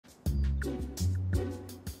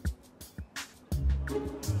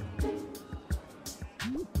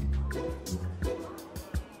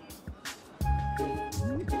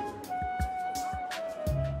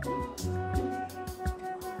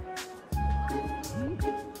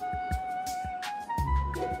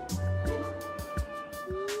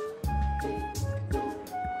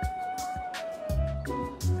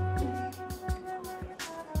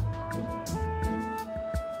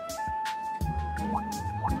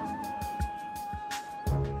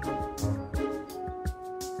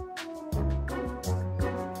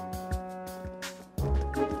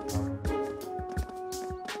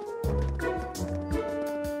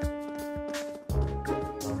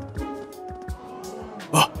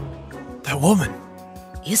woman?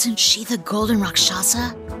 Isn't she the Golden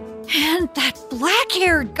Rakshasa? And that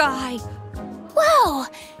black-haired guy! Whoa!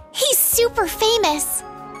 He's super famous!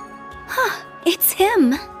 Huh, it's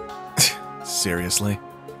him. Seriously?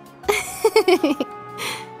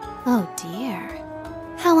 Oh dear.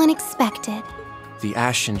 How unexpected. The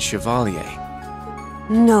Ashen Chevalier.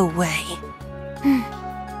 No way.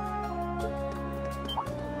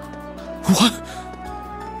 What?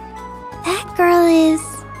 That girl is...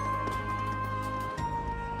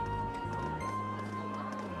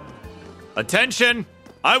 Attention!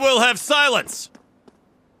 I will have silence!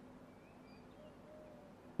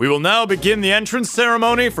 We will now begin the entrance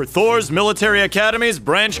ceremony for Thor's Military Academy's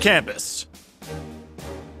branch campus.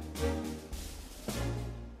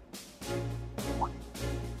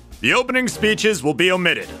 The opening speeches will be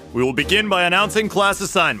omitted. We will begin by announcing class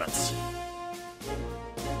assignments.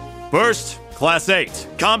 First, Class 8,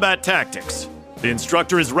 Combat Tactics. The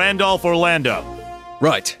instructor is Randolph Orlando.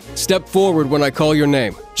 Right. Step forward when I call your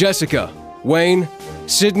name. Jessica, Wayne,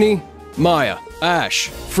 Sydney, Maya, Ash,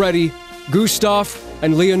 Freddie, Gustav,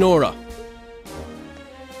 and Leonora.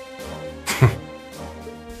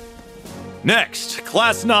 Next,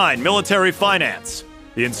 Class 9, Military Finance.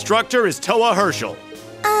 The instructor is Toa Herschel.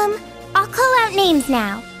 I'll call out names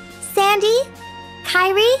now. Sandy,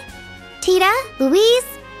 Kyrie, Tita, Louise,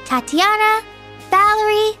 Tatiana,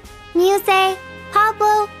 Valerie, Muse,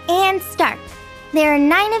 Pablo, and Stark. There are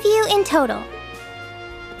 9 of you in total.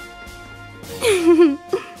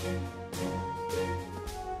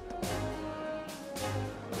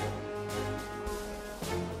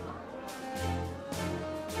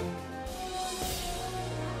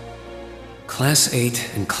 Class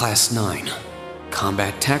 8 and Class 9.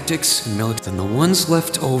 Combat Tactics and Military. And the ones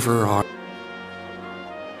left over are...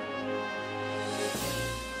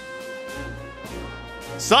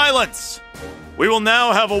 Silence! We will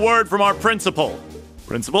now have a word from our principal.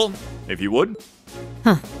 Principal, if you would.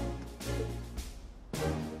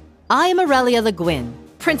 I am Aurelia Le Guin,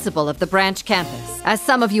 principal of the branch campus. As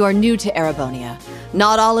some of you are new to Erebonia,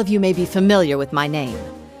 not all of you may be familiar with my name.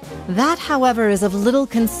 That, however, is of little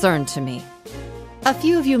concern to me. A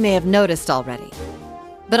few of you may have noticed already,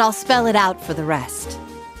 but I'll spell it out for the rest.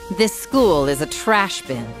 This school is a trash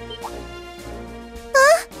bin.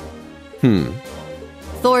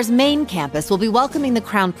 Thor's main campus will be welcoming the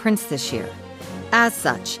Crown Prince this year. As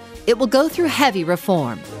such, it will go through heavy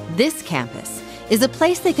reform. This campus is a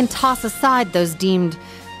place they can toss aside those deemed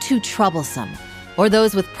too troublesome, or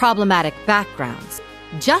those with problematic backgrounds.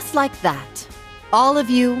 Just like that, all of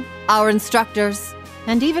you, our instructors,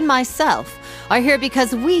 and even myself, are here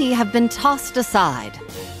because we have been tossed aside.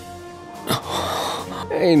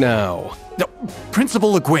 Hey now. No,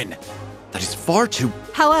 Principal Le Guin, that is far too...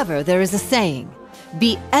 However, there is a saying,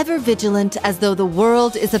 be ever vigilant as though the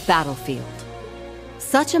world is a battlefield.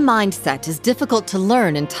 Such a mindset is difficult to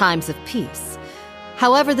learn in times of peace.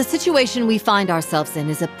 However, the situation we find ourselves in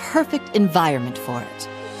is a perfect environment for it.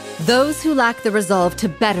 Those who lack the resolve to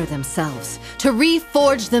better themselves, to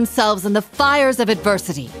reforge themselves in the fires of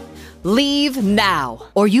adversity, leave now,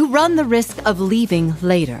 or you run the risk of leaving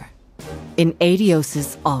later, in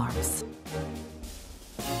Aidios's arms.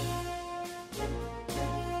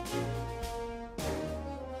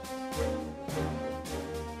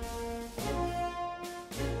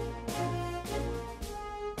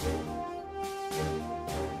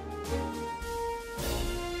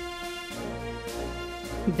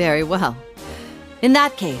 Very well. In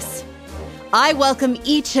that case, I welcome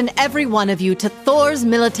each and every one of you to Thor's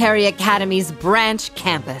Military Academy's branch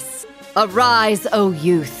campus. Arise, O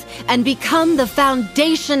youth, and become the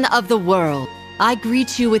foundation of the world. I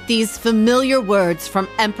greet you with these familiar words from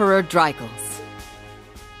Emperor Drycles.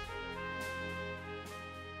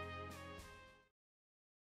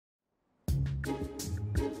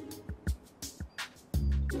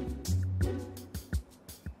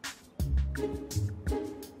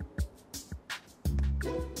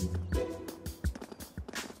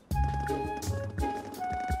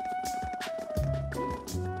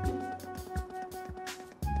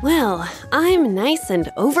 Well, I'm nice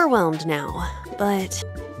and overwhelmed now, but...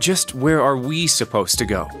 Just where are we supposed to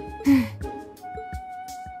go?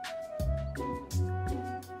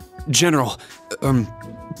 General,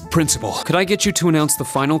 Principal, could I get you to announce the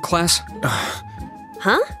final class?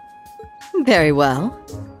 Huh? Very well.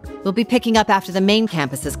 We'll be picking up after the main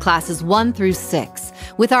campus's classes 1 through 6,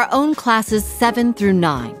 with our own classes 7 through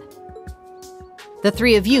 9. The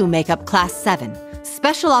 3 of you make up Class 7,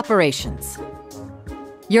 Special Operations.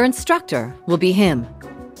 Your instructor will be him,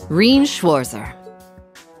 Reen Schwarzer.